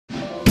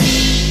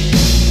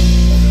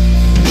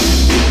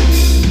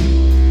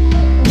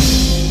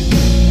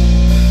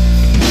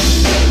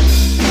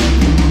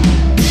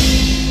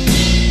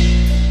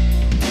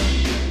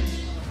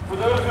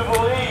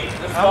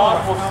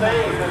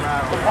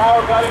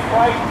in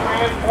Christ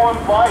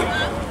transformed life.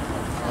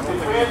 It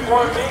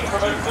transformed me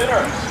from a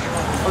sinner,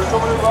 from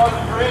someone who loves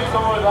to drink,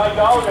 someone who's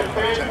idolater. It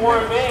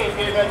transformed me and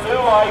gave me a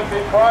new life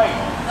in Christ.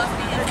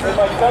 And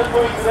my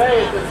testimony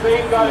today is the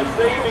same God has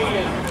saved me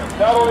is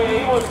not only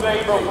able to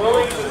save, but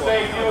willing to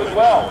save you as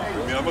well.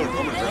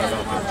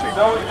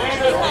 So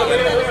Jesus, when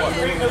he was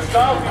preaching the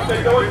gospel, he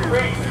said, go and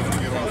preach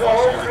to the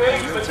whole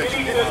creation, but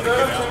many to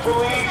those who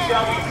believe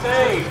shall be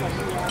saved.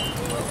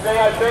 Today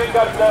I thank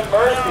God for that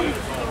mercy.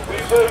 He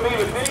showed me,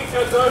 but many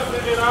to those who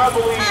do not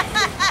believe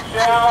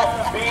shall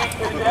be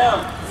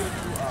condemned.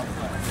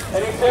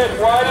 And he said,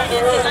 why did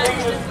the Lord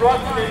make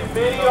instruction and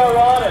many are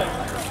honest?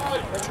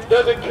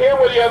 Doesn't care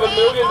whether you have $1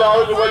 million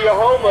or whether you're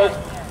homeless.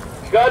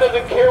 God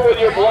doesn't care whether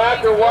you're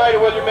black or white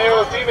or whether you're male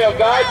or female.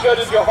 God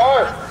judges your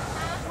heart.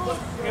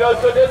 You know,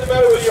 so it doesn't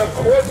matter whether you're a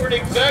corporate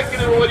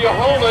executive or whether you're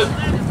homeless.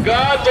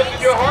 God looks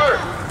at your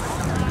heart.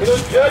 He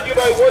doesn't judge you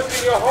by what's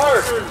in your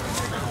heart.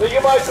 So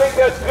you might think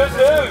that's good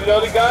news. You know,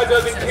 that God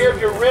doesn't care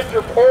if you're rich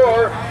or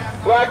poor,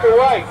 black or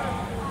white.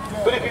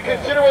 But if you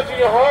consider what's in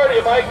your heart,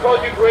 it might cause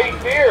you great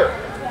fear.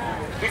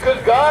 Because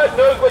God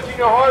knows what's in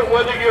your heart,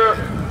 whether you're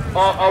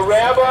a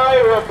rabbi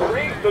or a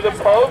priest or the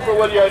pope, or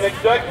whether you're an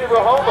executive or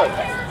homeless.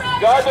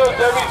 God knows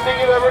everything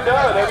you've ever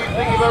done,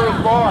 everything you've ever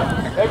thought,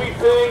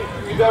 everything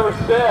you've ever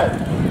said.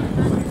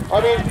 I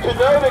mean, to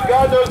know that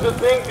God knows the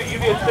things that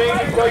you'd be ashamed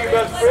to tell your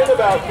best friend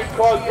about could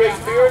cause great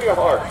fear in your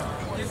heart.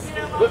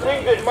 The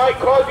things that might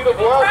cause you to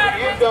blush that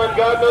you've done,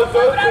 God knows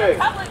those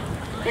things.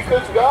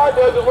 Because God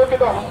doesn't look at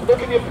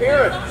the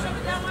appearance.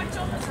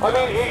 I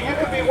mean, you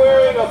could be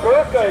wearing a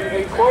burqa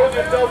and clothe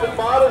yourself in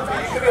modesty.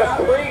 You could be a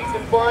priest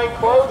in fine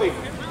clothing.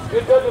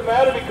 It doesn't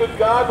matter because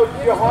God looks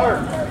at your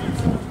heart.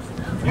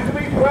 You can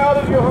be proud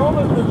of your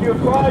homelessness, your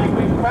pride. You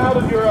can be proud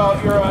of your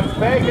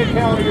bank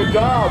account or your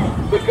job.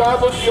 But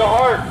God looks at your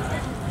heart.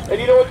 And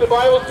you know what the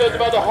Bible says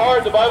about the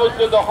heart? The Bible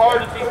says the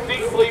heart is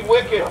deceitfully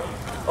wicked.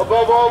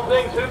 Above all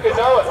things, who can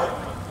know it?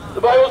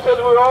 The Bible says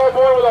we're all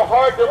born with a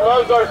heart that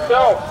loves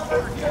ourselves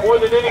more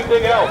than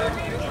anything else.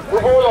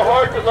 We're born with a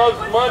heart that loves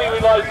money,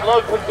 we love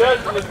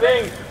possession and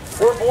things.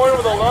 We're born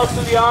with the lust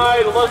of the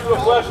eye, the lust of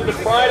the flesh, and the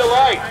pride of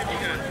life.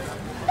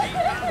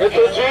 And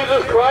so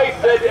Jesus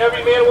Christ said to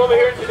every man and woman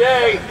here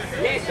today,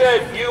 he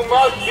said, you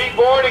must be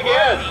born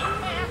again.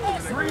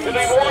 To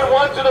be born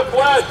once in the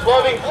flesh,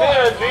 loving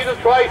sin, Jesus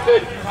Christ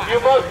said, you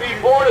must be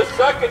born a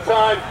second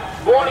time,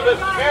 born in the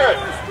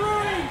Spirit,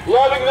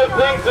 loving the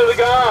things of the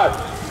God.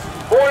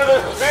 Born in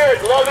the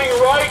Spirit, loving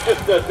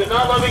righteousness and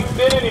not loving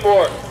sin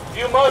anymore.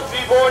 You must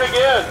be born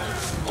again.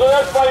 So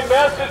that's my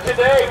message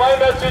today. My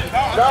message,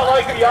 not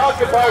like the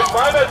occupiers,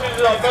 my message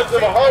is a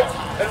message of hope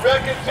and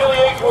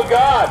reconciliation with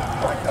God.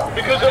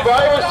 Because the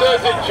Bible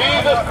says that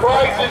Jesus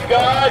Christ is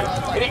God,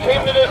 and he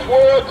came to this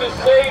world to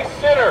save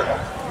sinners.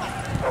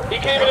 He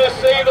came to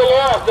save the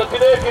lost. So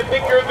today, if you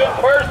think you're a good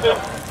person,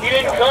 he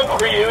didn't come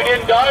for you, he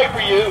didn't die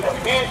for you,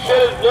 he didn't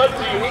shed his blood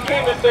for you. He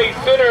came to save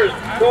sinners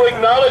who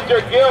acknowledge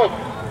their guilt,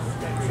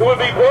 who would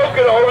be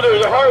broken over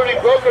their heart would be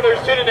broken their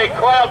sin, and they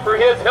cry out for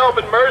his help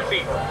and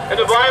mercy. And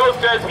the Bible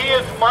says he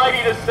is mighty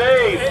to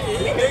save.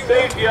 He can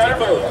save the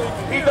uttermost.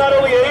 He's not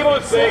only able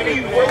to save,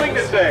 he's willing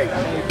to save.